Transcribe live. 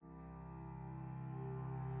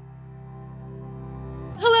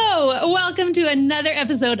welcome to another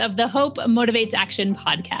episode of the Hope Motivates Action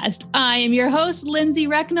podcast. I am your host, Lindsay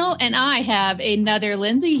Recknell, and I have another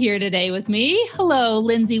Lindsay here today with me. Hello,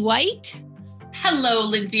 Lindsay White. Hello,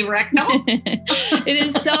 Lindsay Recknell. It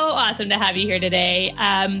is so awesome to have you here today.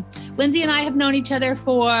 Lindsay and I have known each other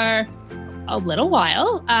for a little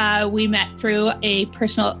while. We met through a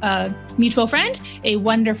personal mutual friend, a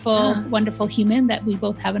wonderful human that we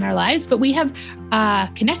both have in our lives. But we have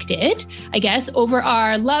connected, I guess, over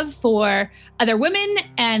our love for other women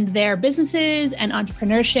and their businesses and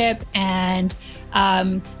entrepreneurship and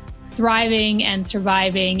thriving and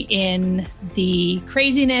surviving in the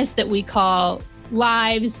craziness that we call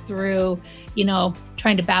lives through,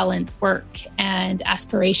 trying to balance work and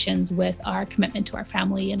aspirations with our commitment to our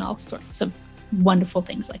family and all sorts of wonderful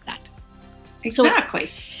things like that. Exactly.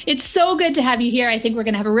 So it's so good to have you here. I think we're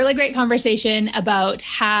going to have a really great conversation about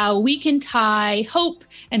how we can tie hope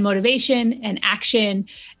and motivation and action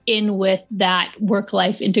in with that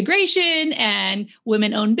work-life integration and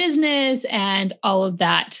women-owned business and all of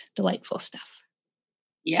that delightful stuff.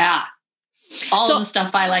 Yeah. All of the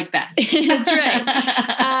stuff I like best. That's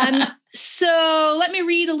right. So let me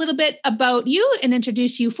read a little bit about you and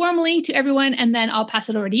introduce you formally to everyone, and then I'll pass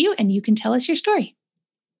it over to you and you can tell us your story.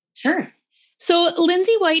 Sure. So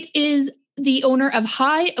Lindsay White is the owner of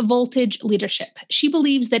High Voltage Leadership. She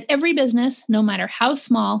believes that every business, no matter how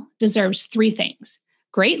small, deserves three things: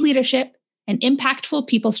 great leadership, an impactful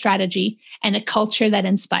people strategy, and a culture that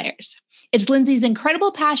inspires. It's Lindsay's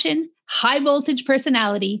incredible passion, high voltage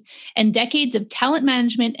personality, and decades of talent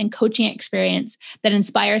management and coaching experience that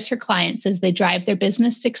inspires her clients as they drive their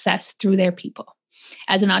business success through their people.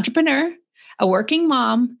 As an entrepreneur, a working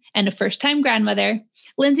mom, and a first-time grandmother,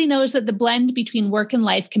 Lindsay knows that the blend between work and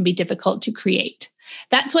life can be difficult to create.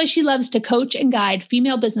 That's why she loves to coach and guide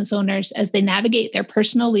female business owners as they navigate their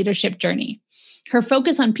personal leadership journey. Her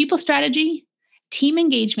focus on people strategy, team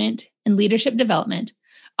engagement, and leadership development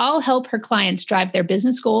all help her clients drive their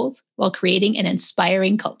business goals while creating an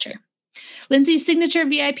inspiring culture. Lindsay's signature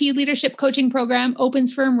VIP leadership coaching program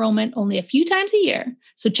opens for enrollment only a few times a year,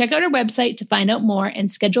 so check out her website to find out more and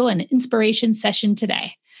schedule an inspiration session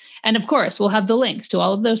today. And of course, we'll have the links to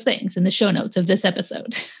all of those things in the show notes of this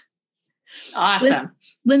episode. Awesome.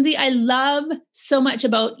 Lindsay, I love so much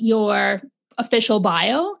about your official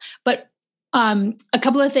bio, but a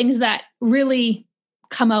couple of things that really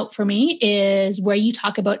come out for me is where you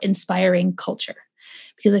talk about inspiring culture,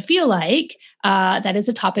 because I feel like that is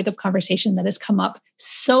a topic of conversation that has come up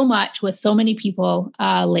so much with so many people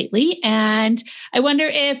lately. And I wonder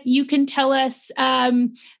if you can tell us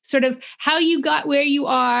sort of how you got where you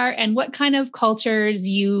are and what kind of cultures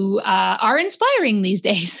you are inspiring these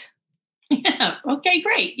days. Yeah. Okay,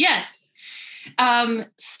 great. Yes.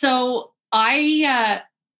 So I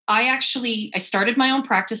started my own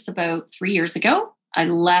practice about 3 years ago. I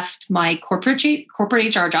left my corporate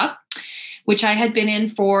HR job, which I had been in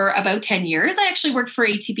for about 10 years. I actually worked for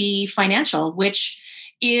ATB Financial, which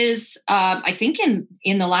is, I think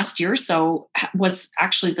in the last year or so, was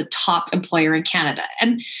actually the top employer in Canada.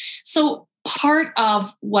 And so part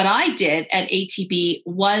of what I did at ATB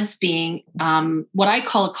was being what I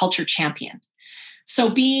call a culture champion. So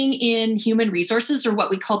being in human resources, or what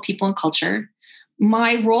we call people and culture,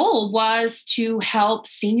 my role was to help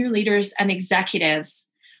senior leaders and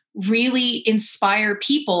executives really inspire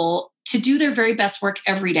people to do their very best work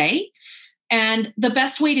every day. And the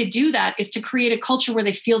best way to do that is to create a culture where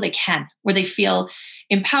they feel they can, where they feel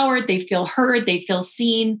empowered, they feel heard, they feel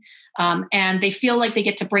seen, and they feel like they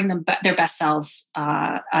get to bring their best selves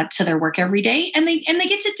to their work every day. And they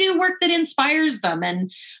get to do work that inspires them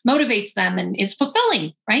and motivates them and is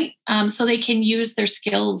fulfilling, right? So they can use their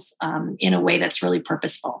skills in a way that's really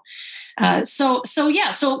purposeful. So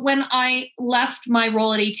when I left my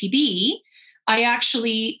role at ATB, I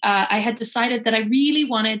actually, I had decided that I really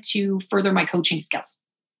wanted to further my coaching skills.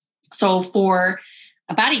 So for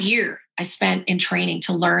about a year, I spent in training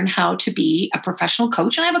to learn how to be a professional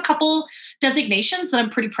coach. And I have a couple designations that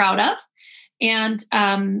I'm pretty proud of. And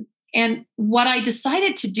what I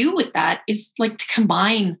decided to do with that is like to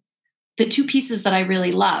combine the two pieces that I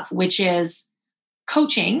really love, which is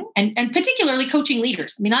coaching and particularly coaching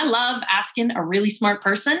leaders. I mean, I love asking a really smart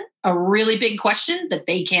person a really big question that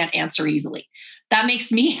they can't answer easily. That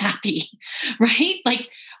makes me happy, right? Like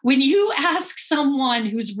when you ask someone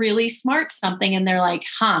who's really smart something and they're like,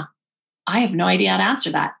 I have no idea how to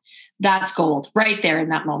answer that. That's gold right there in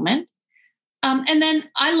that moment. And then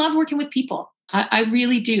I love working with people. I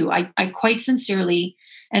really do. I quite sincerely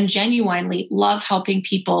and genuinely love helping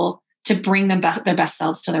people to bring them their best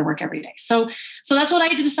selves to their work every day. So that's what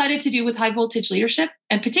I decided to do with high voltage leadership.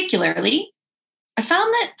 And particularly, I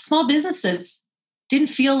found that small businesses didn't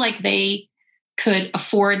feel like they could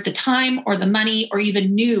afford the time or the money or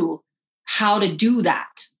even knew how to do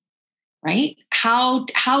that, right? How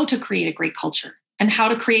to create a great culture and how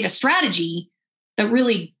to create a strategy that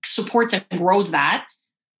really supports and grows that,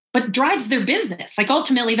 but drives their business. Like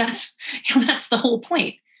ultimately that's the whole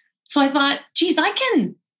point. So I thought, geez, I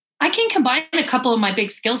can combine a couple of my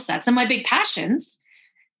big skill sets and my big passions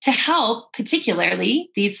to help particularly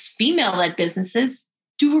these female-led businesses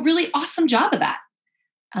do a really awesome job of that.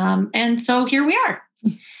 And so here we are.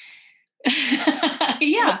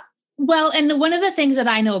 Yeah. Well, and one of the things that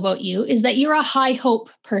I know about you is that you're a high hope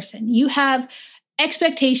person. You have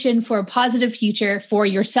expectation for a positive future for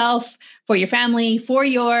yourself, for your family, for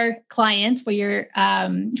your clients, for your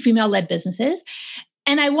female-led businesses.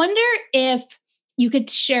 And I wonder if you could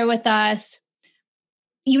share with us,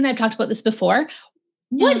 you and I have talked about this before,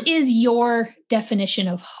 what is your definition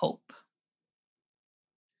of hope?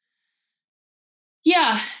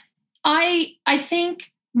 Yeah, I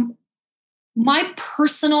think my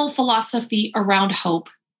personal philosophy around hope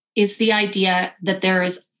is the idea that there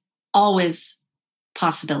is always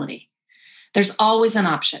possibility. There's always an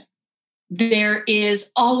option. There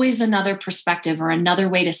is always another perspective or another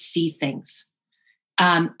way to see things.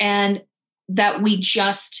 And that we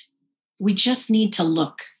just need to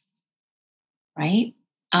look, right?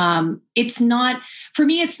 It's not, for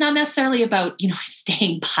me, it's not necessarily about,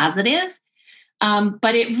 staying positive.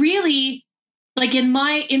 But it really, like in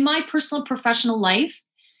my personal professional life,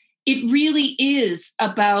 it really is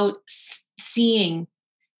about seeing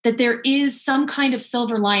that there is some kind of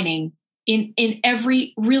silver lining in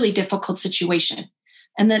every really difficult situation.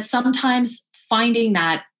 And that sometimes finding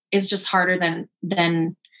that is just harder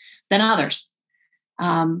than others.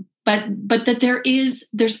 But that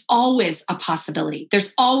there's always a possibility.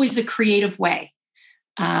 There's always a creative way.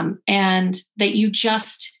 And that you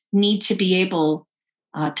just need to be able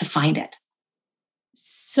to find it.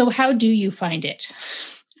 So how do you find it?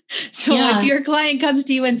 So if your client comes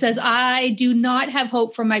to you and says, I do not have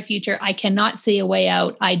hope for my future, I cannot see a way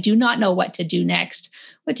out, I do not know what to do next,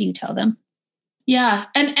 what do you tell them? Yeah.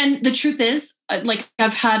 And the truth is, like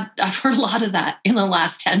I've heard a lot of that in the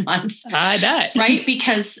last 10 months. I bet. Right?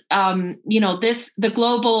 Because, the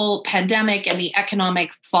global pandemic and the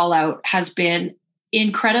economic fallout has been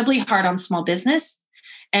incredibly hard on small business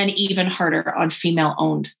and even harder on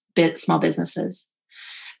female-owned small businesses.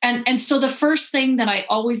 And so the first thing that I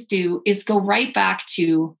always do is go right back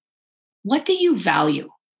to, what do you value?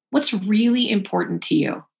 What's really important to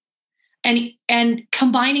you? And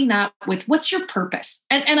combining that with, what's your purpose?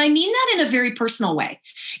 And I mean that in a very personal way,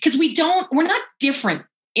 because we're not different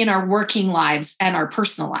in our working lives and our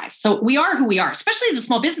personal lives. So we are who we are, especially as a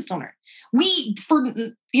small business owner.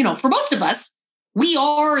 For most of us, we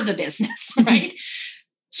are the business, right?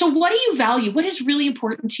 So what do you value? What is really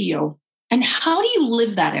important to you? And how do you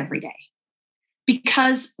live that every day?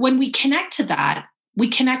 Because when we connect to that, we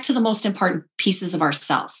connect to the most important pieces of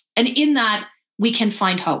ourselves. And in that, we can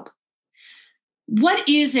find hope. What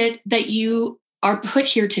is it that you are put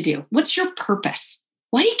here to do? What's your purpose?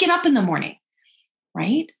 Why do you get up in the morning?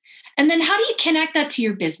 Right? And then how do you connect that to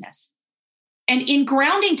your business? And in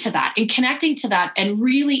grounding to that and connecting to that and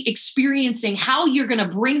really experiencing how you're going to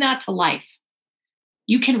bring that to life,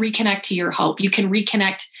 you can reconnect to your hope. You can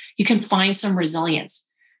reconnect. You can find some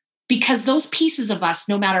resilience, because those pieces of us,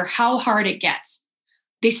 no matter how hard it gets,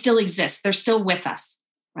 they still exist. They're still with us,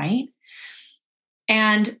 right?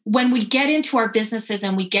 And when we get into our businesses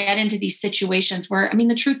and we get into these situations where,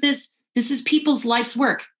 the truth is, this is people's life's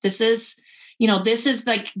work. This is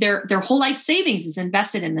like their whole life savings is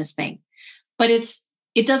invested in this thing, but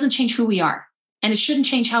it doesn't change who we are, and it shouldn't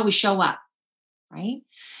change how we show up, right?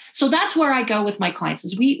 So that's where I go with my clients,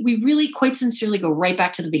 is we really quite sincerely go right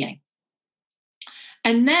back to the beginning.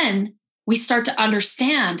 And then we start to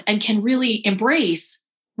understand and can really embrace,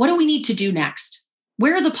 what do we need to do next?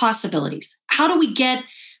 Where are the possibilities? How do we get,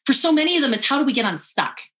 for so many of them, it's how do we get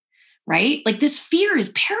unstuck, right? Like this fear is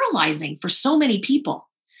paralyzing for so many people.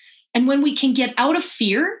 And when we can get out of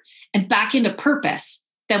fear and back into purpose,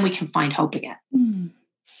 then we can find hope again.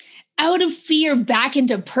 Out of fear, back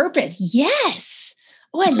into purpose. Yes.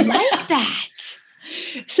 Oh, I like that.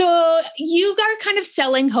 So you are kind of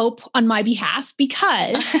selling hope on my behalf,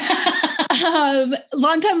 because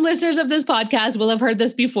longtime listeners of this podcast will have heard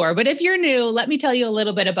this before. But if you're new, let me tell you a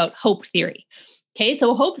little bit about hope theory. Okay,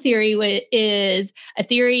 so hope theory is a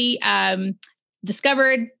theory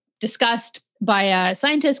discussed by a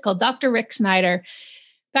scientist called Dr. Rick Snyder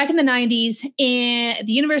back in the 90s at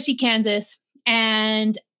the University of Kansas.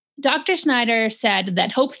 And Dr. Snyder said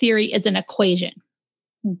that hope theory is an equation.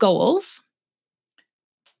 Goals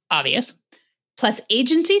obvious, plus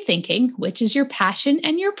agency thinking, which is your passion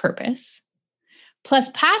and your purpose, plus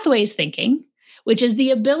pathways thinking, which is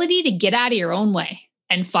the ability to get out of your own way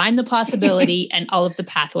and find the possibility and all of the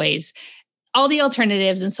pathways, all the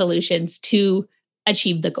alternatives and solutions to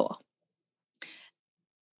achieve the goal.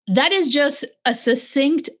 That is just a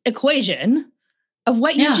succinct equation of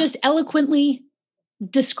what you just eloquently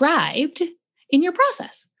described in your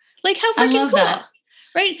process. Like, how freaking cool, that.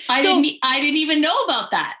 Right? I didn't even know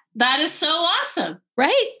about that. That is so awesome.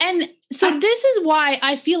 Right? And so this is why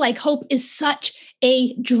I feel like hope is such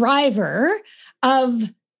a driver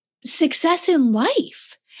of success in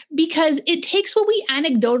life, because it takes what we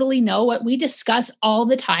anecdotally know, what we discuss all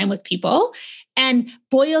the time with people, and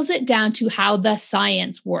boils it down to how the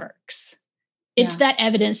science works. It's that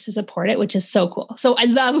evidence to support it, which is so cool. So I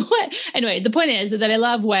love anyway, the point is that I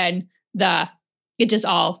love when you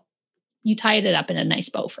tied it up in a nice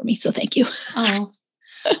bow for me. So thank you. Oh,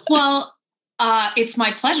 well, it's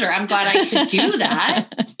my pleasure. I'm glad I could do that.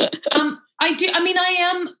 I do. I mean,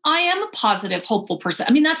 I am a positive, hopeful person.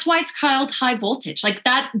 I mean, that's why it's called High Voltage. Like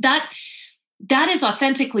that is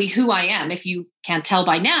authentically who I am. If you can't tell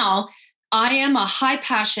by now, I am a high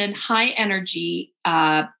passion, high energy,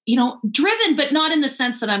 driven, but not in the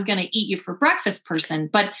sense that I'm going to eat you for breakfast person,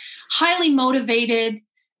 but highly motivated.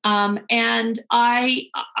 And I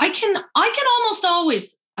can almost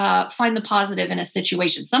always find the positive in a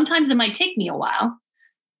situation. Sometimes it might take me a while,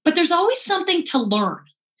 but there's always something to learn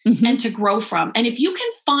and to grow from. And if you can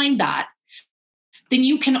find that, then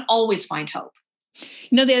you can always find hope.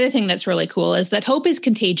 The other thing that's really cool is that hope is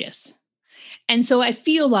contagious. And so I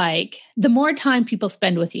feel like the more time people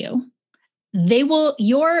spend with you,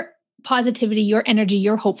 your positivity, your energy,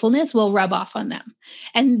 your hopefulness will rub off on them.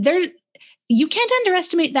 And you can't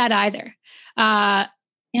underestimate that either.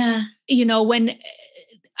 When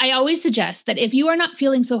I always suggest that if you are not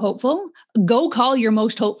feeling so hopeful, go call your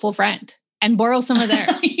most hopeful friend and borrow some of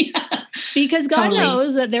theirs. Because God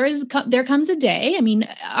knows that there comes a day, I mean,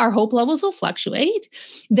 our hope levels will fluctuate.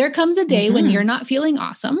 There comes a day when you're not feeling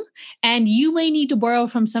awesome and you may need to borrow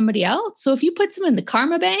from somebody else. So if you put some in the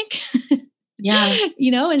karma bank,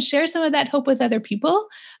 and share some of that hope with other people,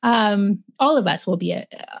 all of us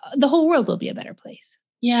the whole world will be a better place.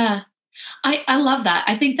 Yeah. I love that.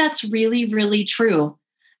 I think that's really, really true.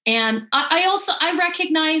 And I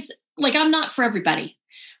recognize, like, I'm not for everybody.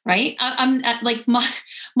 Right? I'm like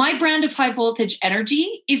my brand of high voltage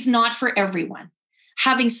energy is not for everyone.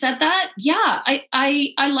 Having said that,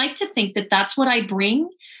 I like to think that that's what I bring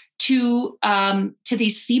to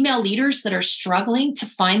these female leaders that are struggling to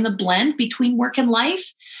find the blend between work and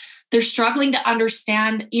life. They're struggling to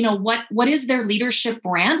understand, what is their leadership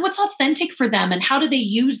brand? What's authentic for them? And how do they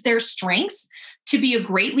use their strengths to be a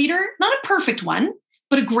great leader? Not a perfect one,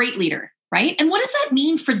 but a great leader, right? And what does that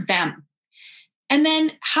mean for them? And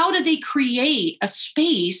then how do they create a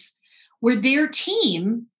space where their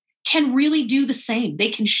team can really do the same? They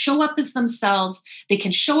can show up as themselves. They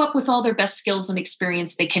can show up with all their best skills and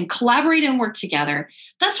experience. They can collaborate and work together.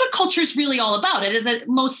 That's what culture is really all about. It is at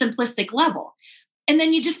most simplistic level. And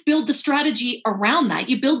then you just build the strategy around that.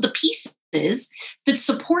 You build the pieces that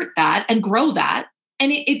support that and grow that.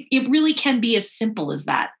 And it really can be as simple as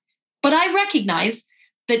that. But I recognize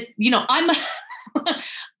that,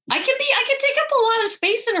 I can take up a lot of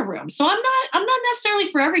space in a room. So I'm not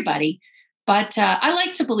necessarily for everybody, but I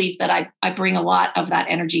like to believe that I bring a lot of that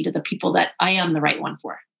energy to the people that I am the right one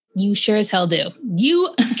for. You sure as hell do.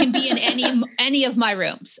 You can be in any of my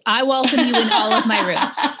rooms. I welcome you in all of my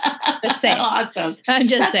rooms. Just saying. Awesome. I'm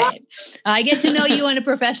just saying. Awesome. I get to know you on a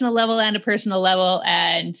professional level and a personal level,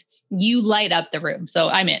 and you light up the room. So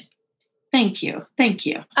I'm in. Thank you. Thank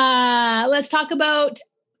you. Let's talk about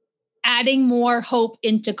adding more hope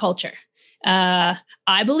into culture. I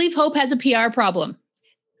believe hope has a PR problem.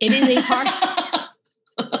 It is a hard.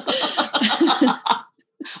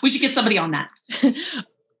 We should get somebody on that.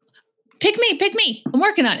 Pick me. I'm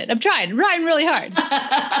working on it. I'm trying really hard.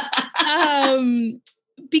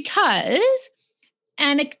 Because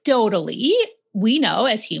anecdotally, we know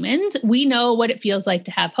as humans, we know what it feels like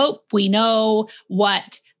to have hope. We know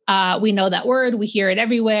we know that word. We hear it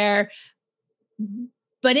everywhere.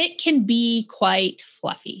 But it can be quite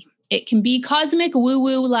fluffy. It can be cosmic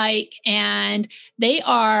woo-woo like, and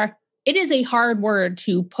it is a hard word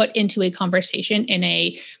to put into a conversation in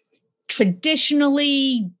a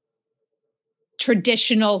traditional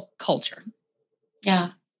culture.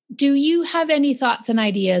 Yeah. Do you have any thoughts and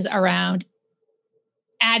ideas around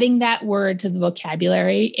adding that word to the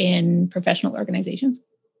vocabulary in professional organizations?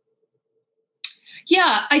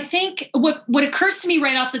 Yeah, I think what occurs to me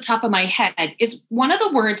right off the top of my head is one of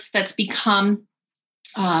the words that's become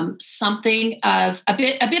something of a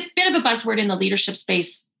bit of a buzzword in the leadership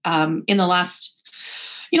space in the last,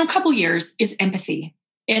 couple years is empathy.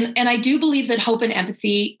 And I do believe that hope and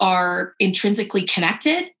empathy are intrinsically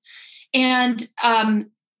connected. And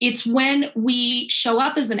it's when we show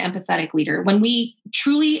up as an empathetic leader, when we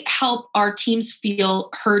truly help our teams feel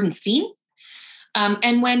heard and seen,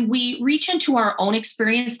 and when we reach into our own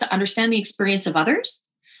experience to understand the experience of others,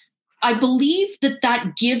 I believe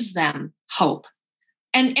that gives them hope.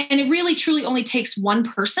 And it really, truly only takes one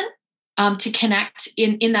person to connect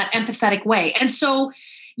in that empathetic way. And so,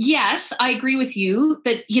 yes, I agree with you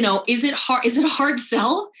that, is it a hard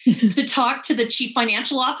sell to talk to the chief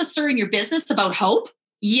financial officer in your business about hope?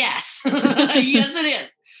 Yes. Yes, it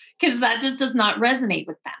is. Because that just does not resonate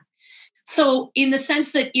with them. So in the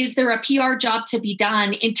sense that, is there a PR job to be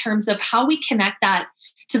done in terms of how we connect that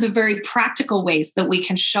to the very practical ways that we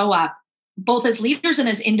can show up both as leaders and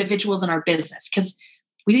as individuals in our business? Because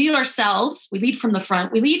we lead ourselves, we lead from the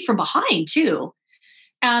front, we lead from behind too.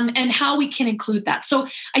 And how we can include that. So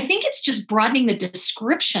I think it's just broadening the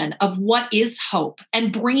description of what is hope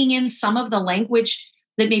and bringing in some of the language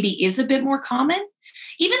that maybe is a bit more common.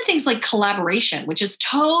 Even things like collaboration, which is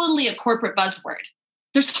totally a corporate buzzword.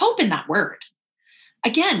 There's hope in that word.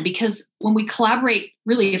 Again, because when we collaborate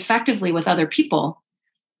really effectively with other people,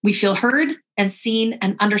 we feel heard and seen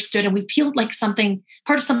and understood, and we feel like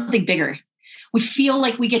part of something bigger. We feel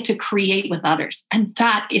like we get to create with others, and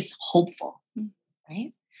that is hopeful.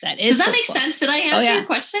 Right? That is. Does that hopeful. Make sense? Did I answer your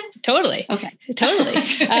question? Totally. Okay. Totally.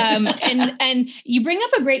 And you bring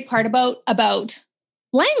up a great part about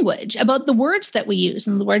language, about the words that we use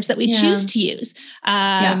and the words that we choose to use.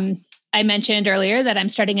 I mentioned earlier that I'm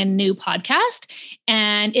starting a new podcast,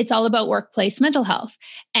 and it's all about workplace mental health.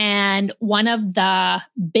 And one of the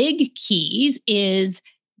big keys is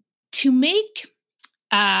to make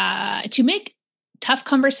tough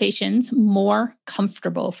conversations more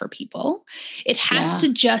comfortable for people. It has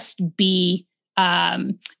to just be,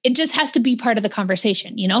 it just has to be part of the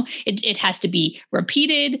conversation. It has to be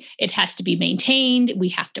repeated. It has to be maintained. We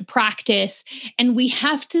have to practice, and we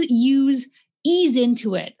have to ease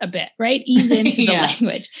into it a bit, right? Ease into the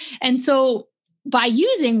language. And so by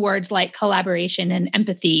using words like collaboration and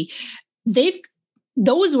empathy,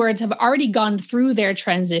 those words have already gone through their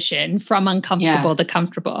transition from uncomfortable to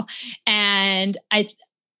comfortable. And I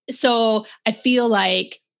feel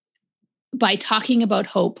like by talking about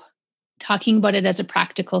hope, talking about it as a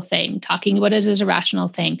practical thing, talking about it as a rational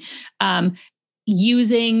thing,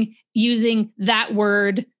 using that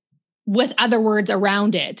word with other words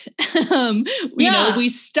around it, we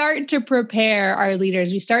start to prepare our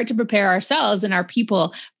leaders, we start to prepare ourselves and our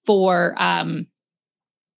people for that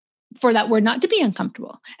word not to be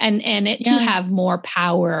uncomfortable and it to have more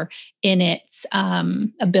power in its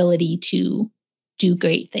ability to do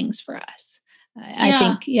great things for us.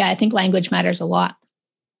 I think language matters a lot.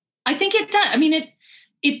 I think it does. I mean,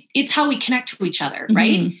 it's how we connect to each other,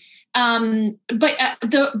 right? But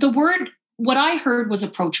the word, what I heard was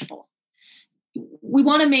approachable. We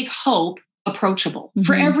want to make hope approachable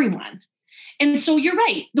for everyone. And so you're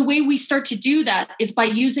right. The way we start to do that is by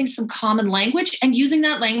using some common language and using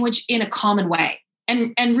that language in a common way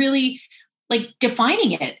and really like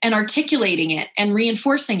defining it and articulating it and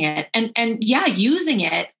reinforcing it and using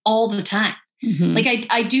it all the time. Like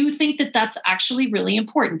I do think that that's actually really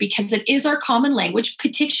important because it is our common language,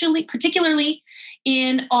 particularly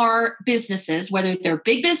in our businesses, whether they're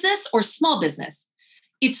big business or small business.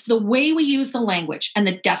 It's the way we use the language and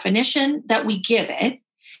the definition that we give it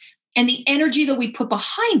and the energy that we put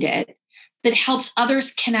behind it that helps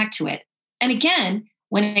others connect to it. And again,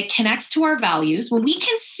 when it connects to our values, when we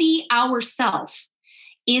can see ourselves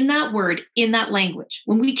in that word, in that language,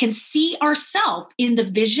 when we can see ourselves in the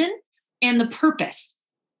vision and the purpose,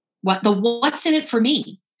 what's in it for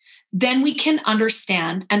me, then we can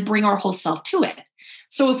understand and bring our whole self to it.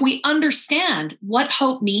 So if we understand what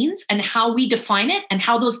hope means and how we define it and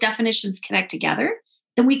how those definitions connect together,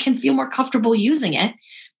 then we can feel more comfortable using it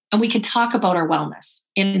and we can talk about our wellness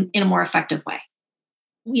in a more effective way.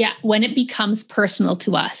 Yeah, when it becomes personal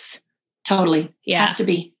to us. Totally. Yeah. Has to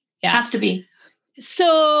be. Yeah. Has to be. So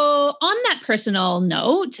on that personal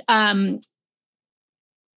note,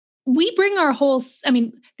 we bring our whole,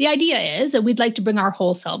 the idea is that we'd like to bring our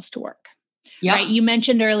whole selves to work. Yep. Right? You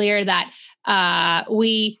mentioned earlier that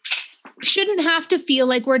we shouldn't have to feel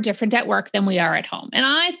like we're different at work than we are at home. And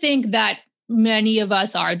I think that many of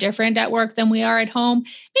us are different at work than we are at home.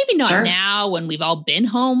 Maybe not now when we've all been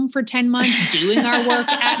home for 10 months doing our work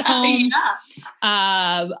at home.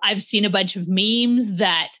 I've seen a bunch of memes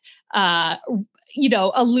that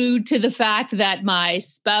allude to the fact that my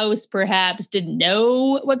spouse perhaps didn't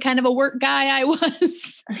know what kind of a work guy I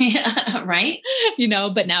was. Yeah, right.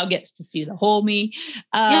 But now gets to see the whole me.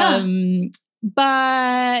 Yeah.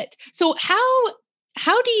 But so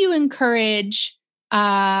how do you encourage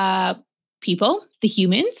people, the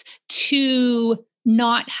humans, to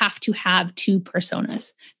not have to have two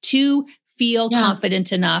personas, to feel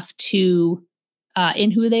confident enough to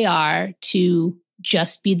in who they are, to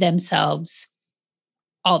just be themselves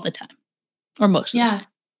all the time or most of the time?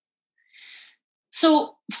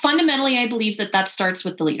 So fundamentally, I believe that starts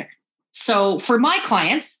with the leader. So for my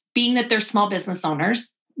clients, being that they're small business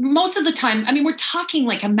owners, most of the time, we're talking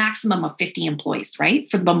like a maximum of 50 employees, right?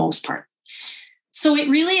 For the most part. So it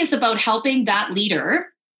really is about helping that leader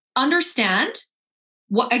understand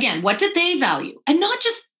what did they value? And not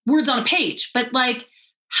just words on a page, but like,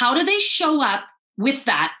 how do they show up with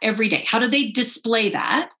that every day? How do they display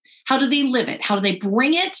that? How do they live it? How do they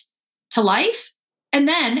bring it to life? And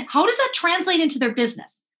then how does that translate into their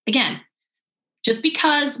business? Again, just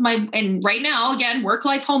because right now, again, work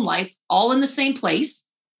life, home life, all in the same place.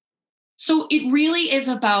 So it really is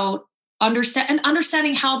about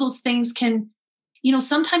understanding how those things can,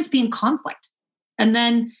 sometimes be in conflict. And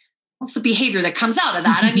then what's the behavior that comes out of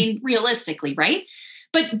that? Realistically, right?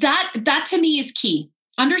 But that to me is key.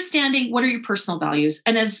 Understanding what are your personal values.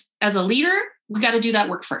 And as a leader, we got to do that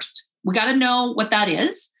work first. We got to know what that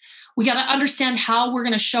is. We got to understand how we're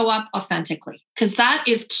going to show up authentically, because that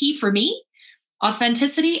is key for me,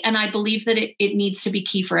 authenticity. And I believe that it needs to be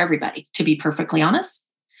key for everybody, to be perfectly honest.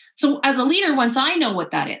 So as a leader, once I know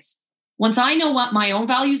what that is, once I know what my own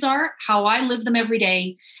values are, how I live them every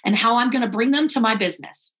day, and how I'm going to bring them to my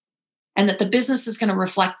business, and that the business is going to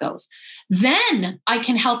reflect those, then I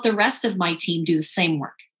can help the rest of my team do the same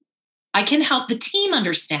work. I can help the team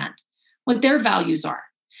understand what their values are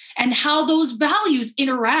and how those values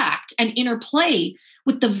interact and interplay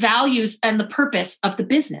with the values and the purpose of the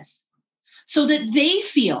business, so that they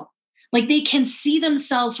feel like they can see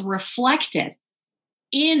themselves reflected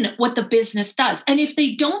in what the business does. And if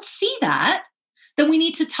they don't see that, then we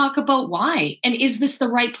need to talk about why. And is this the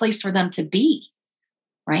right place for them to be?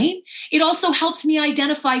 Right? It also helps me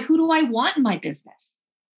identify, who do I want in my business?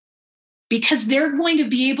 Because they're going to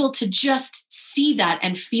be able to just see that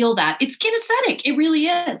and feel that. It's kinesthetic. It really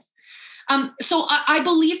is. So I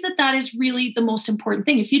believe that is really the most important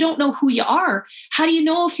thing. If you don't know who you are, how do you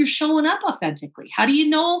know if you're showing up authentically? How do you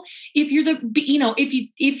know if you're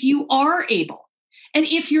if you are able? And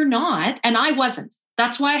if you're not, and I wasn't,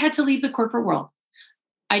 that's why I had to leave the corporate world.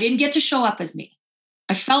 I didn't get to show up as me.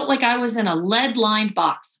 I felt like I was in a lead-lined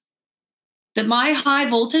box, that my high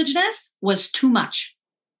voltageness was too much.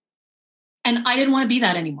 And I didn't want to be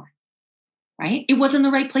that anymore, right? It wasn't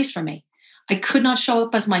the right place for me. I could not show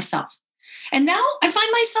up as myself. And now I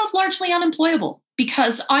find myself largely unemployable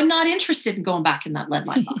because I'm not interested in going back in that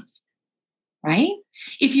lead-lined box, right?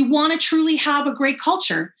 If you want to truly have a great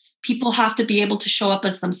culture, people have to be able to show up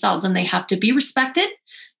as themselves, and they have to be respected,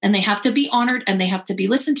 and they have to be honored, and they have to be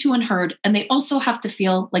listened to and heard. And they also have to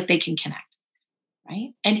feel like they can connect,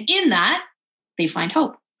 right? And in that, they find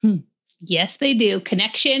hope. Yes, they do.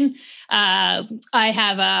 Connection. I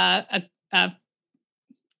have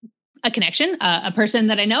a connection, a person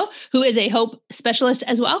that I know who is a hope specialist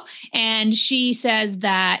as well. And she says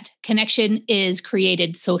that connection is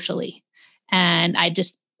created socially. And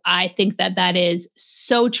I think that is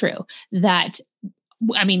so true, that,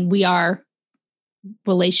 we are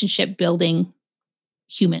relationship building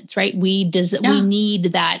humans, right? We need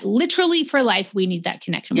that literally for life. We need that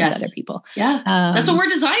connection with other people. Yeah. That's what we're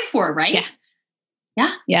designed for, right?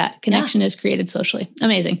 Yeah. Yeah. Connection is created socially.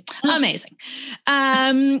 Amazing. Yeah. Amazing.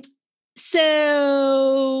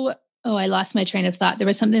 So, I lost my train of thought. There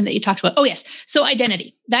was something that you talked about. Oh, yes. So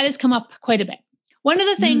identity, that has come up quite a bit. One of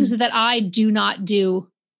the things that I do not do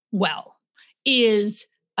well is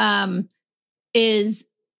I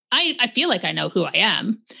feel like I know who I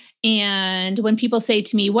am. And when people say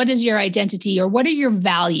to me, what is your identity, or what are your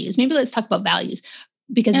values? Maybe let's talk about values,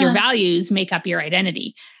 because your values make up your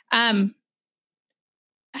identity. How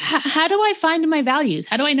do I find my values?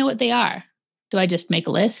 How do I know what they are? Do I just make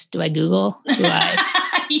a list? Do I Google? Do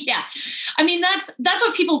I? Yeah. That's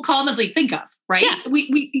what people commonly think of, right? Yeah.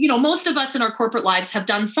 We most of us in our corporate lives have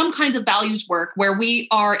done some kind of values work where we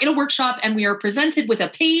are in a workshop and we are presented with a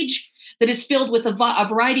page that is filled with a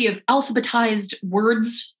variety of alphabetized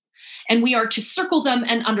words, and we are to circle them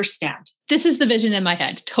and understand. This is the vision in my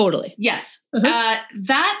head. Totally. Yes. That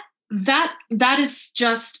is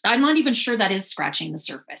just, I'm not even sure that is scratching the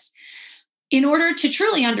surface. in order to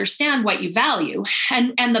truly understand what you value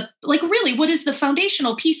and the like really what is the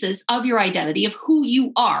foundational pieces of your identity of who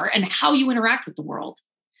you are and how you interact with the world,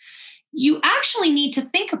 you actually need to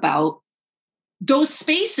think about those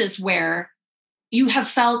spaces where you have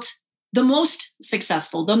felt the most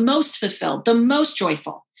successful, the most fulfilled, the most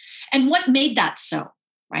joyful, and what made that so,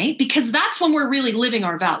 right? Because that's when we're really living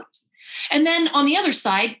our values. And then on the other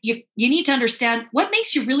side, you need to understand what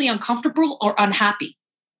makes you really uncomfortable or unhappy.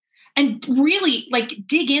 And really like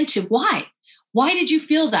dig into why. Why did you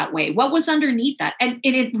feel that way? What was underneath that? And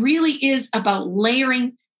it really is about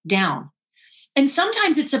layering down. And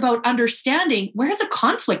sometimes it's about understanding where the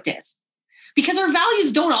conflict is, because our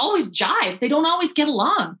values don't always jive. They don't always get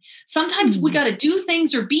along. Sometimes we got to do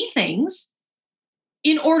things or be things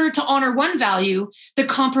in order to honor one value that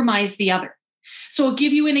compromise the other. So I'll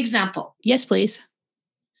give you an example. Yes, please.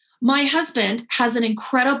 My husband has an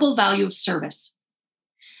incredible value of service.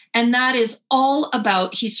 And that is all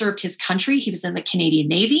about, he served his country. He was in the Canadian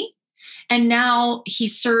Navy. And now he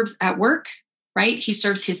serves at work, right? He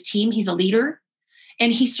serves his team. He's a leader.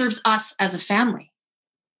 And he serves us as a family,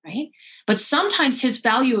 right? But sometimes his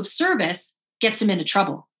value of service gets him into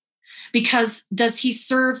trouble. Because does he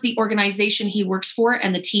serve the organization he works for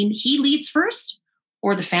and the team he leads first,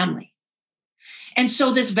 or the family? And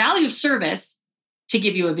so this value of service, to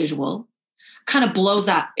give you a visual, kind of blows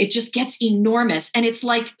up. It just gets enormous. And it's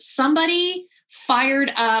like somebody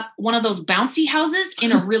fired up one of those bouncy houses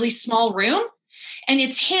in a really small room. And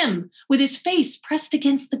it's him with his face pressed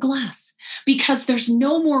against the glass because there's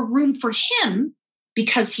no more room for him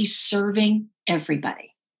because he's serving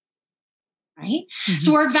everybody. Right? Mm-hmm.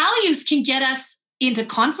 So our values can get us into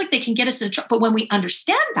conflict. They can get us into trouble. But when we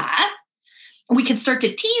understand that, and we can start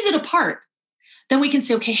to tease it apart, then we can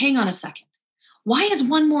say, okay, hang on a second. Why is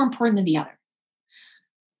one more important than the other?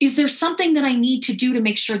 Is there something that I need to do to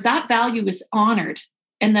make sure that value is honored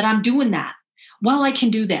and that I'm doing that? Well, I can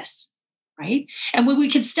do this, right? And when we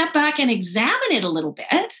can step back and examine it a little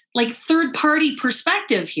bit, like third-party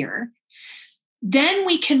perspective here, then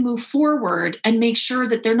we can move forward and make sure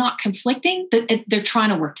that they're not conflicting, that they're trying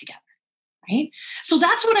to work together, right? So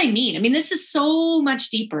that's what I mean. I mean, this is so much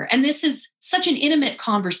deeper. And this is such an intimate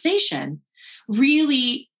conversation,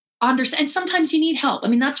 really understand. And sometimes you need help. I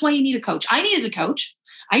mean, that's why you need a coach. I needed a coach.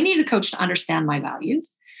 I needed a coach to understand my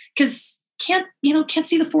values because can't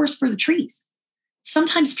see the forest for the trees.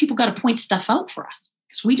 Sometimes people got to point stuff out for us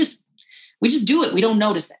because we just do it. We don't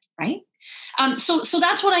notice it, right? So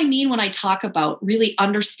that's what I mean when I talk about really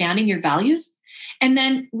understanding your values and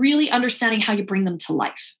then really understanding how you bring them to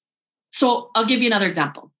life. So I'll give you another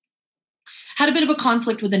example. Had a bit of a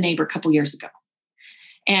conflict with a neighbor a couple years ago,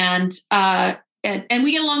 and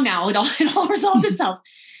we get along now. It all resolved itself.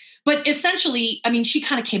 But essentially, I mean, she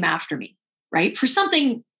kind of came after me, right? For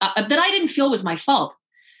something that I didn't feel was my fault.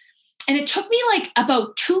 And it took me like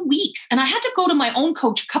about 2 weeks. And I had to go to my own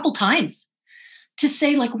coach a couple times to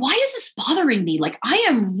say, like, why is this bothering me? Like, I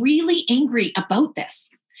am really angry about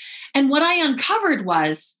this. And what I uncovered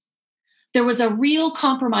was there was a real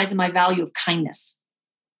compromise in my value of kindness.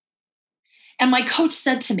 And my coach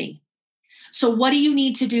said to me, so what do you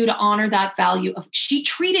need to do to honor that value of, she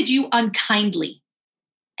treated you unkindly.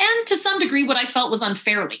 And to some degree, what I felt was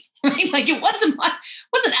unfairly, right? Like it wasn't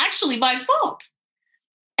actually my fault.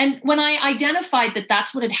 And when I identified that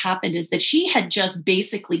that's what had happened is that she had just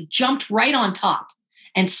basically jumped right on top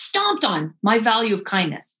and stomped on my value of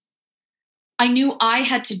kindness. I knew I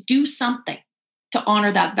had to do something to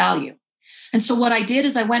honor that value. And so what I did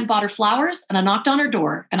is I went and bought her flowers and I knocked on her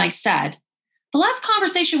door and I said, the last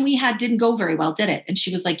conversation we had didn't go very well, did it? And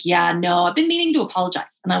she was like, yeah, no, I've been meaning to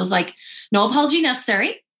apologize. And I was like, no apology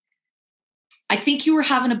necessary. I think you were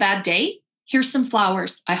having a bad day. Here's some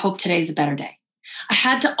flowers. I hope today's a better day. I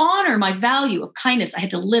had to honor my value of kindness. I had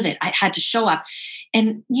to live it. I had to show up.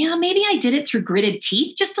 And yeah, maybe I did it through gritted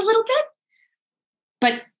teeth just a little bit.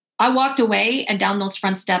 But I walked away and down those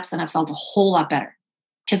front steps and I felt a whole lot better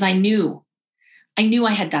because I knew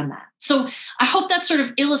I had done that. So I hope that sort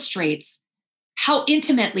of illustrates how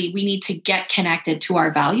intimately we need to get connected to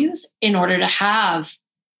our values in order to have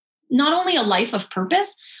not only a life of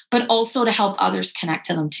purpose, but also to help others connect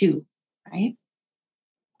to them too, right?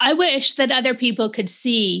 I wish that other people could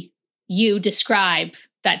see you describe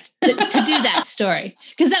that, to do that story,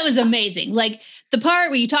 because that was amazing. Like the part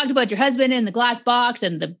where you talked about your husband in the glass box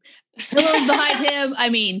and the pillows behind him. I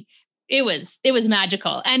mean, it was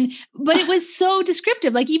magical. But it was so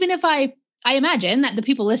descriptive. Like even if I imagine that the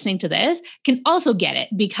people listening to this can also get it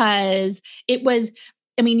because it was,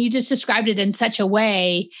 I mean, you just described it in such a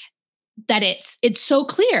way that it's so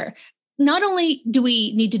clear. not only do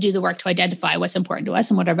we need to do the work to identify what's important to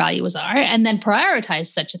us and what our values are, and then prioritize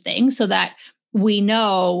such a thing so that we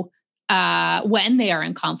know when they are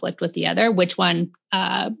in conflict with the other, which one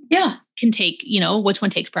can take, which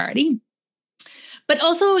one takes priority. But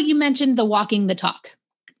also you mentioned the walking the talk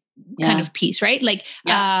kind of piece, right? Like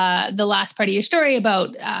the last part of your story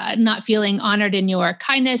about not feeling honored in your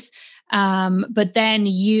kindness. But then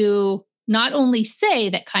you not only say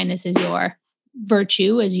that kindness is your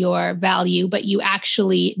virtue, is your value, but you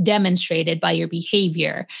actually demonstrated by your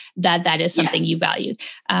behavior that is something you valued.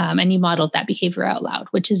 And you modeled that behavior out loud,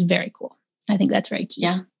 which is very cool. I think that's very key.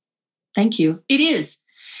 Yeah. Thank you. It is.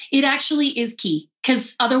 It actually is key,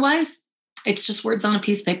 because otherwise it's just words on a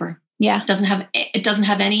piece of paper. Yeah. It doesn't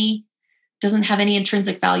have any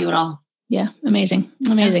intrinsic value at all. Yeah. Amazing.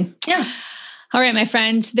 Yeah. All right, my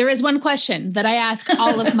friend. There is one question that I ask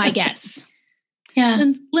all of my guests. Yeah.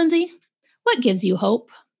 Lindsay, what gives you hope?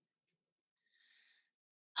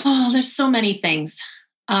 Oh, there's so many things.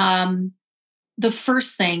 The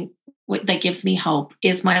first thing that gives me hope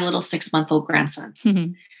is my little 6-month-old grandson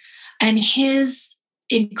and his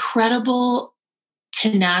incredible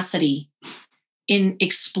tenacity in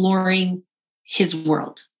exploring his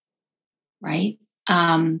world, right?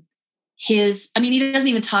 He doesn't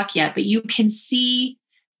even talk yet, but you can see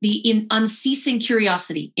the unceasing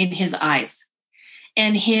curiosity in his eyes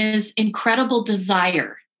and his incredible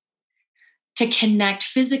desire to connect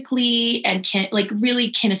physically and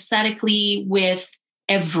really kinesthetically with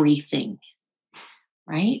everything,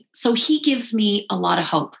 right? So he gives me a lot of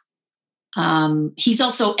hope. He's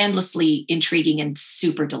also endlessly intriguing and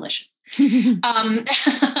super delicious. It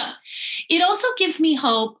also gives me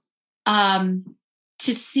hope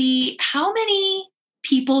to see how many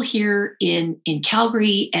people here in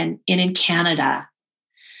Calgary and in Canada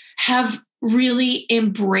have really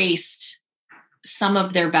embraced some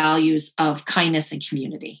of their values of kindness and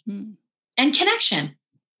community and connection.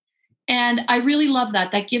 And I really love that.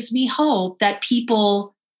 That gives me hope that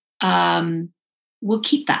people will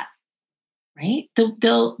keep that, right?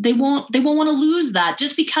 They won't want to lose that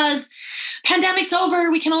just because pandemic's over.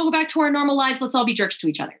 We can all go back to our normal lives. Let's all be jerks to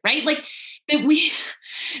each other, right? Like that we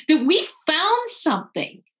found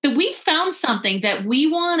something that we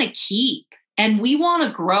want to keep and we want to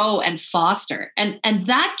grow and foster. And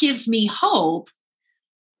that gives me hope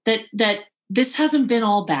that this hasn't been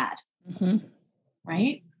all bad.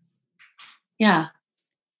 Right? Yeah.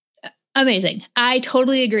 Amazing. I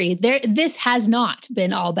totally agree. This has not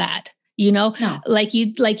been all bad. No. Like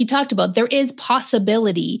you talked about, there is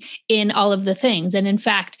possibility in all of the things. And in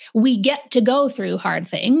fact, we get to go through hard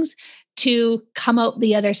things to come out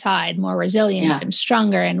the other side more resilient and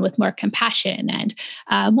stronger and with more compassion and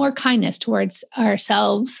more kindness towards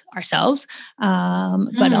ourselves,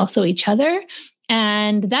 but also each other.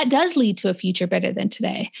 And that does lead to a future better than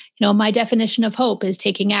today. My definition of hope is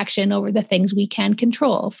taking action over the things we can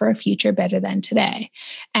control for a future better than today.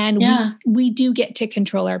 And we do get to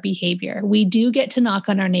control our behavior. We do get to knock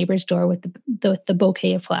on our neighbor's door with the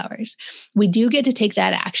bouquet of flowers. We do get to take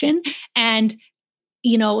that action. And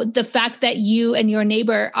the fact that you and your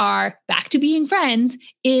neighbor are back to being friends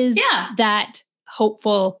is that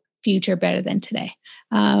hopeful future better than today.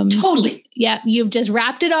 Totally. You've just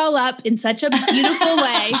wrapped it all up in such a beautiful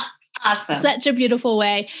way. Awesome. Such a beautiful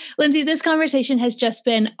way. Lindsay, this conversation has just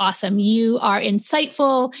been awesome. You are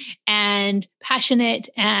insightful and passionate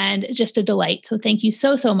and just a delight. So thank you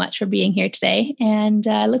so, so much for being here today. And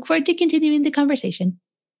I look forward to continuing the conversation.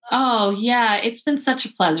 Oh, yeah. It's been such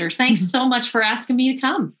a pleasure. Thanks so much for asking me to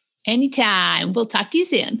come. Anytime. We'll talk to you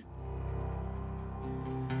soon.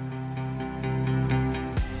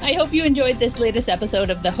 I hope you enjoyed this latest episode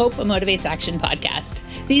of the Hope Motivates Action podcast.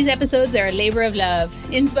 These episodes are a labor of love.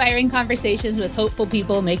 Inspiring conversations with hopeful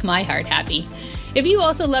people make my heart happy. If you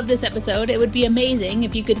also love this episode, it would be amazing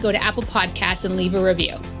if you could go to Apple Podcasts and leave a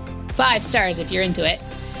review. 5 stars if you're into it.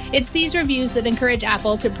 It's these reviews that encourage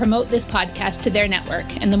Apple to promote this podcast to their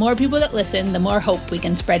network, and the more people that listen, the more hope we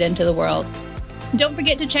can spread into the world. Don't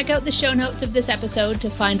forget to check out the show notes of this episode to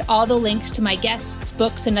find all the links to my guests,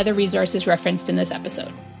 books, and other resources referenced in this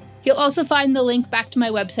episode. You'll also find the link back to my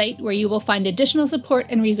website where you will find additional support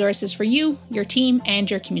and resources for you, your team,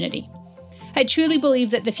 and your community. I truly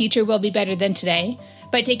believe that the future will be better than today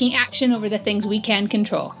by taking action over the things we can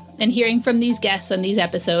control. And hearing from these guests on these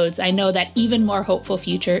episodes, I know that even more hopeful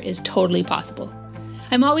future is totally possible.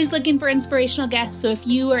 I'm always looking for inspirational guests, so if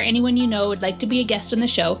you or anyone you know would like to be a guest on the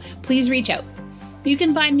show, please reach out. You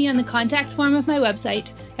can find me on the contact form of my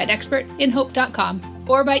website at expertinhope.com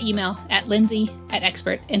or by email at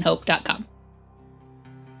lindsay@expertinhope.com.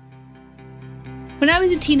 When I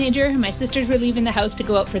was a teenager and my sisters were leaving the house to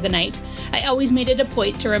go out for the night, I always made it a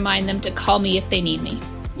point to remind them to call me if they need me.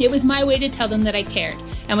 It was my way to tell them that I cared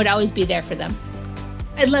and would always be there for them.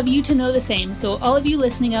 I'd love you to know the same, so all of you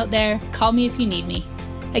listening out there, call me if you need me.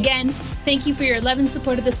 Again, thank you for your love and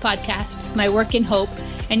support of this podcast, my work in hope,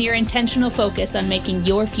 and your intentional focus on making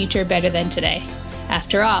your future better than today.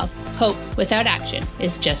 After all, hope without action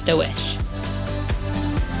is just a wish.